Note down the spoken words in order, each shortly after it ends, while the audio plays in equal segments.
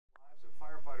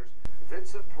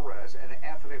Vincent Perez and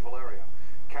Anthony Valerio.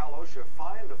 Cal OSHA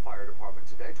fined the fire department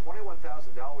today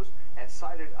 $21,000 and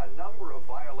cited a number of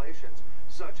violations,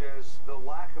 such as the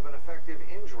lack of an effective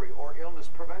injury or illness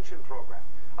prevention program,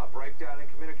 a breakdown in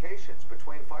communications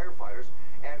between firefighters,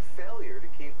 and failure to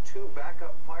keep 2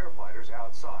 backup firefighters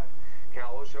outside.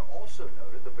 Cal OSHA also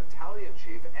noted the battalion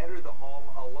chief entered the home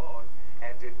alone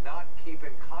and did not keep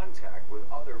in contact with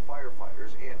other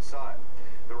firefighters inside.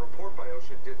 The report by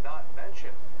OSHA did not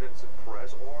mention Vincent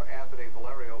Perez or Anthony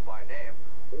Valerio by name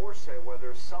or say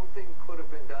whether something could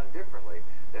have been done differently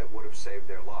that would have saved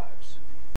their lives.